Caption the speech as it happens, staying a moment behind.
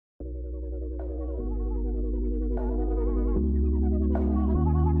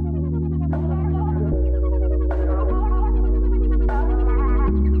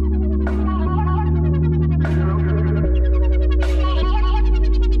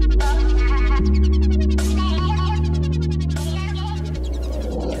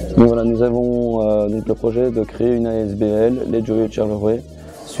Voilà, nous avons donc le projet de créer une ASBL, les Djoyeus de Charleroi,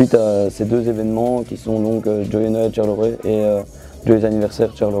 suite à ces deux événements qui sont donc Joyeux Noël Charleroi et Joyeux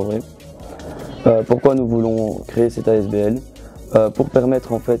anniversaire Charleroi. Pourquoi nous voulons créer cette ASBL? Pour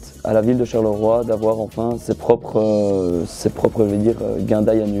permettre en fait à la ville de Charleroi d'avoir enfin ses propres je vais dire,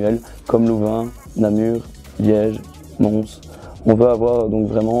 guindailles annuelles comme Louvain, Namur, Liège, Mons. On veut avoir donc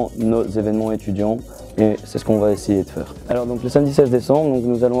vraiment nos événements étudiants et c'est ce qu'on va essayer de faire. Alors donc le samedi 16 décembre, donc,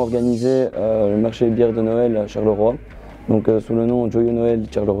 nous allons organiser le marché de bière de Noël à Charleroi, donc sous le nom Joyeux Noël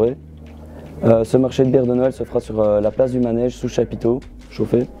Charleroi. Ce marché de bière de Noël se fera sur la place du manège sous chapiteau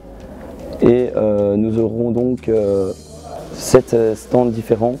chauffé et nous aurons donc 7 stands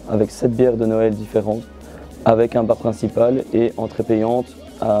différents avec 7 bières de Noël différentes avec un bar principal et entrée payante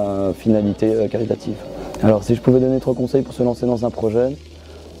à finalité caritative. Alors si je pouvais donner 3 conseils pour se lancer dans un projet,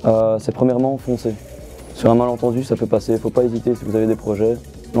 c'est premièrement foncer. Sur un malentendu ça peut passer, il ne faut pas hésiter si vous avez des projets,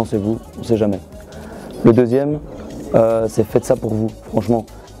 lancez-vous, on ne sait jamais. Le deuxième, c'est faites ça pour vous, franchement.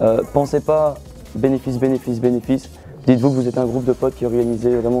 Pensez pas bénéfice, bénéfice, bénéfice. Dites-vous que vous êtes un groupe de potes qui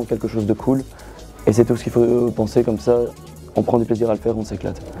organisez vraiment quelque chose de cool et c'est tout ce qu'il faut penser, comme ça on prend du plaisir à le faire, on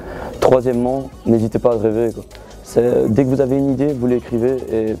s'éclate. Troisièmement, n'hésitez pas à rêver, quoi. Dès que vous avez une idée, vous l'écrivez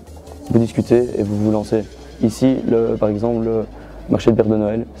et vous discutez et vous vous lancez. Ici, par exemple, le marché de bière de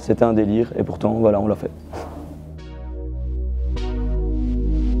Noël, c'était un délire et pourtant, voilà, on l'a fait.